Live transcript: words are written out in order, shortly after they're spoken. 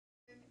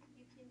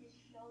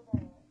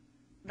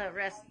The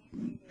rest,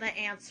 the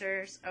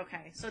answers.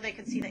 Okay, so they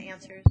can see the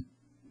answers.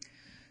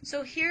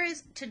 So here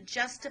is to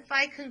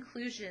justify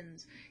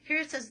conclusions. Here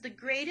it says the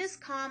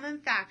greatest common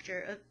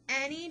factor of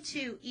any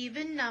two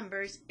even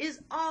numbers is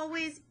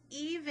always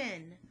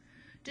even.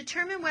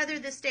 Determine whether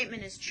this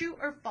statement is true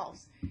or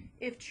false.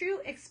 If true,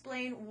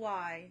 explain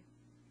why.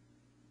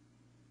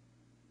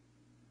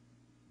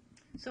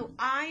 So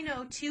I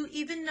know two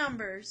even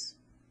numbers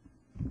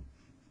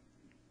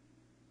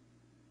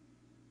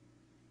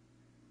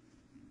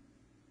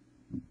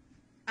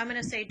I'm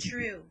going to say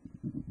true.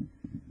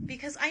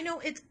 Because I know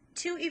it's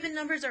two even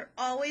numbers are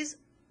always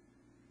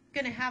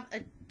going to have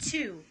a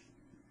 2.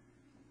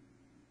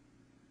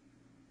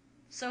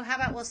 So how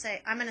about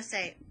I'm going to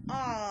say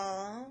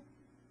all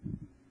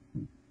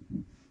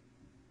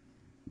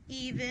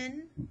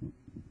even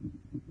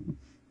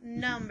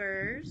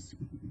numbers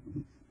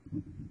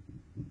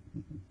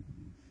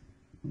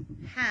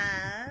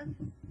have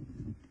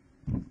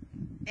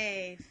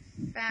a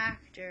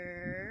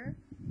factor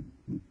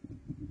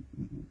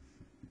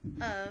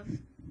of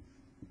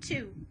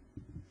 2.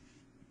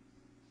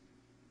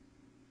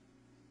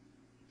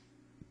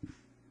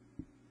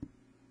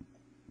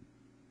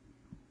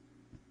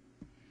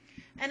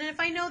 And if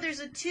I know there's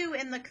a 2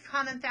 in the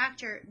common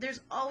factor, there's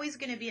always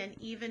going to be an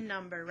even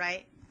number,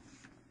 right?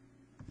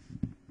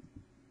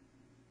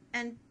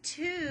 And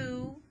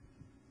 2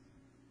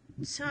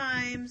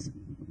 times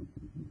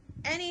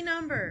any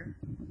number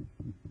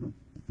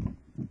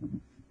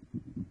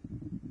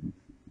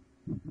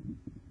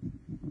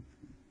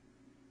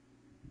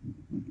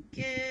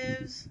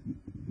gives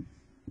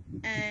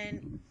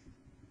an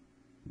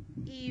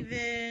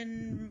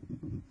even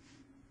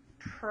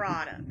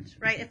product,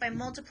 right? If I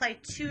multiply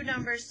two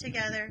numbers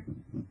together,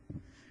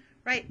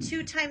 right?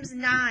 2 times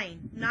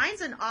 9.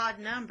 9's an odd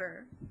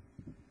number.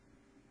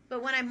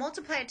 But when I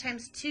multiply it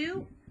times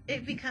 2,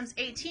 it becomes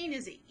 18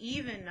 is an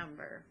even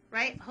number,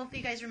 right? Hopefully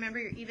you guys remember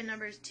your even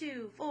numbers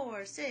 2,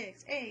 4,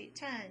 6, 8,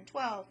 10,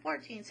 12,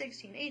 14,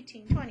 16,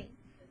 18, 20.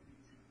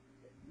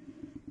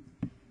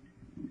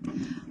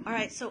 All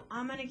right, so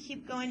I'm going to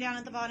keep going down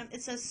at the bottom.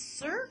 It says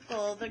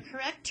circle the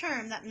correct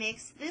term that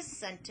makes this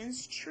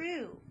sentence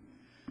true.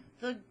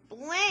 The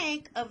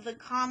blank of the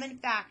common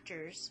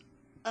factors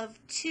of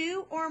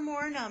 2 or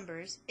more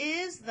numbers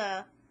is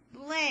the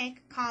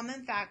blank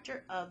common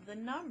factor of the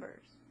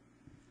numbers.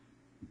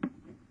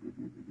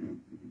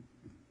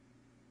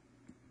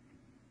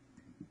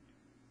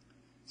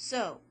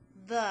 So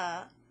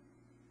the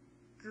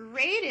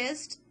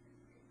greatest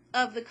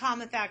of the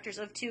common factors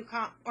of 2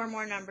 or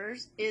more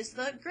numbers is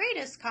the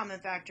greatest common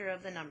factor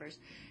of the numbers.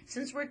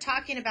 Since we're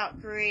talking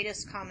about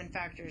greatest common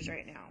factors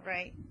right now,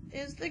 right,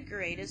 is the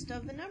greatest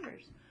of the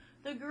numbers.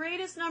 The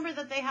greatest number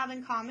that they have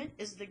in common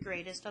is the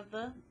greatest of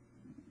the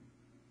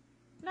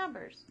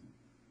numbers.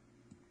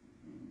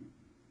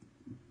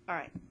 All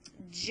right.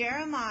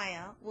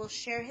 Jeremiah will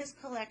share his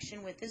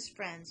collection with his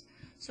friends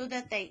so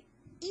that they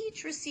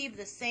each receive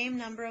the same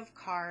number of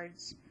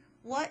cards.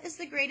 What is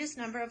the greatest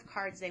number of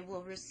cards they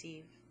will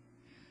receive?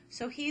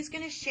 So he's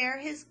going to share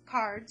his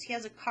cards. He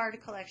has a card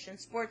collection,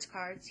 sports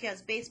cards. He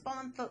has baseball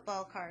and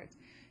football cards.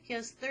 He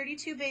has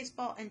 32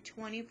 baseball and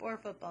 24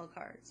 football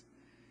cards.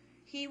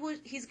 He's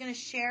going to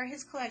share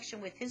his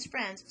collection with his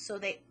friends so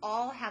they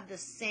all have the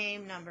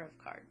same number of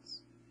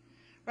cards.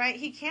 Right?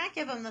 He can't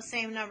give them the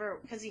same number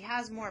because he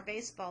has more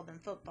baseball than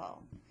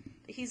football.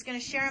 But he's going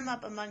to share them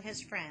up among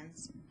his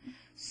friends.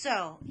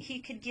 So he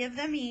could give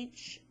them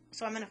each.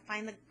 So I'm going to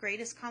find the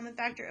greatest common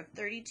factor of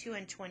 32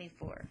 and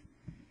 24.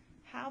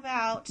 How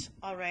about,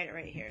 I'll write it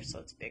right here so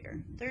it's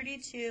bigger.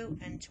 32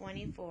 and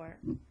 24.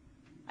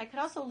 I could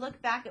also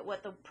look back at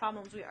what the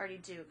problems we already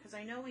do, because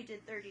I know we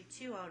did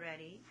 32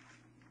 already.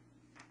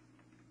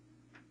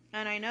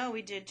 And I know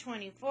we did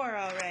 24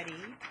 already.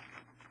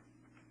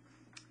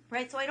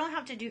 Right, so I don't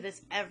have to do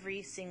this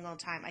every single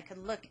time. I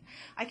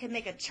could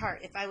make a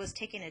chart. If I was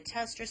taking a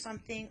test or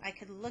something, I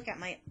could look at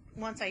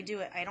once I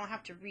do it, I don't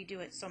have to redo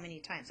it so many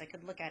times. I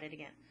could look at it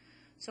again.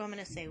 So I'm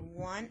going to say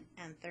 1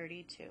 and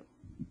 32.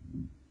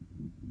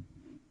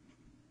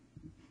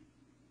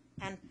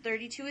 And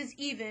 32 is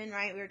even,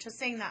 right? We were just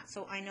saying that,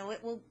 so I know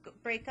it will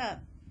break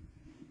up.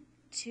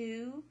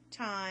 2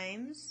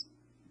 times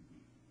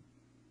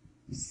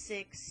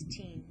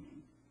 16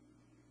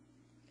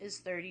 is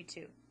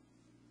 32.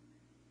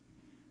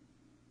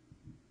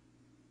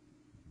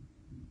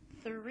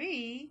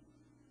 3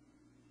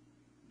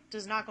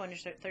 does not go into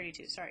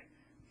 32, sorry.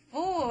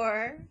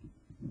 4,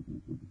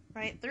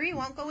 right? 3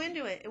 won't go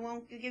into it. It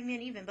won't give me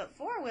an even, but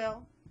 4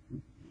 will.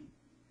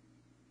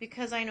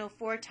 Because I know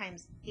 4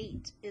 times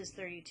 8 is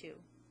 32.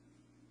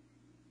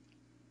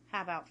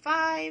 How about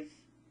 5?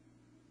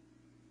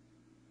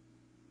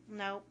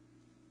 Nope.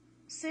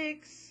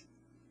 6?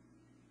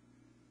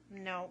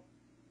 Nope.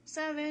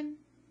 7?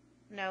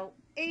 Nope.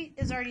 8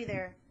 is already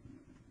there.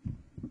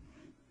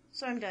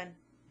 So I'm done.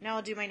 Now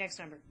I'll do my next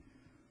number.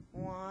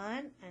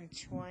 1 and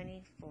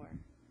 24.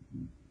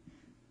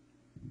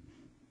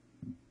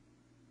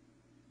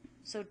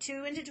 So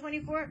 2 into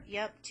 24?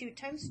 Yep. 2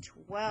 times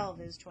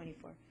 12 is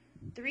 24.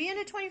 3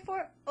 into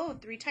 24? Oh,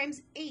 3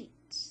 times 8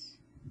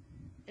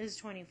 is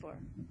 24.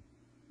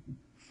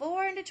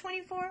 4 into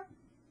 24?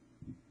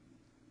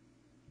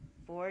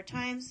 4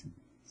 times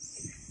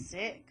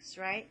 6,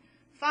 right?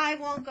 5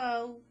 won't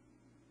go.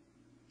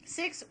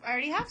 6, I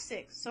already have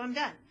 6, so I'm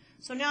done.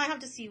 So now I have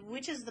to see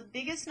which is the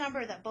biggest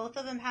number that both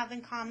of them have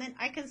in common.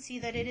 I can see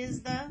that it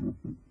is the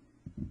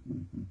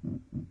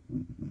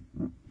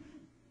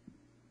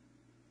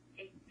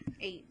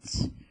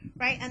 8,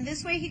 right? And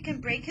this way he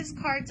can break his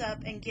cards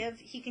up and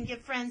he can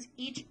give friends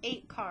each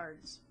 8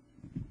 cards.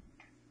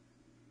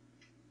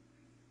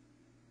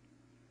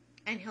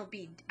 And he'll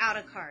be out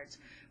of cards,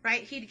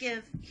 right? He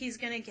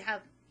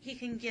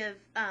can give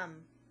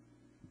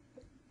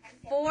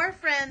 4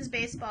 friends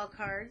baseball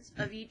cards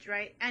of each,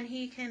 right? And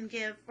he can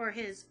give, for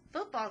his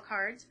football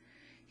cards,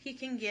 he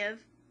can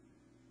give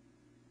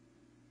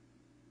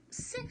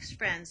 6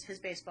 friends his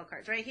baseball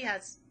cards, right?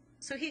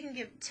 So he can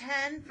give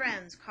 10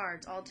 friends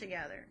cards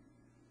altogether.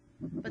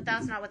 But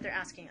that's not what they're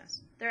asking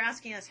us. They're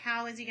asking us,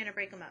 how is he going to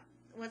break them up?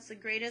 What's the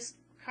greatest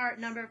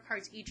number of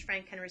cards each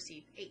friend can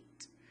receive?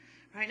 8.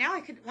 Right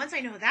now, once I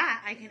know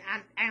that, I can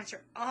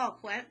answer all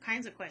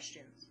kinds of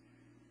questions.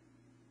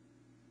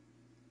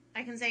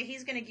 I can say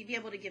he's going to be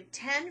able to give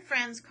 10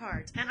 friends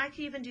cards. And I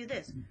can even do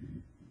this.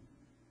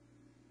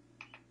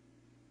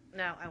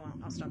 No, I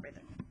won't. I'll stop right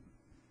there.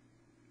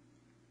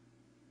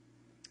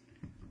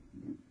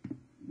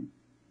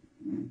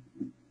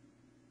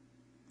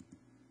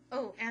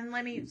 Oh, and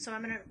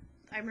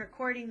I'm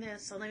recording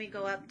this, so let me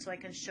go up so I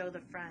can show the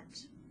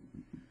front.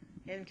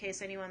 In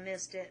case anyone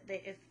missed it,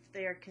 if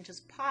they can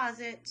just pause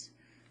it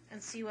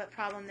and see what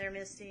problem they're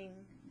missing.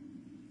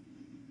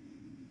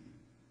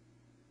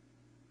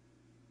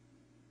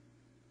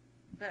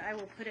 But I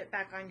will put it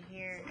back on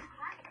here.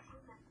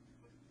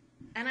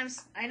 And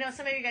I know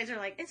some of you guys are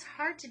like, it's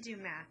hard to do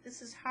math.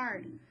 This is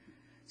hard.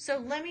 So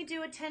let me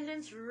do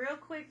attendance real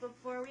quick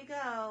before we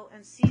go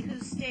and see who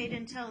stayed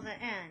until the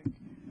end.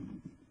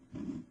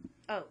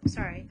 Oh,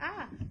 sorry.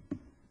 I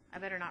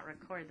better not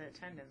record the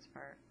attendance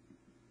part.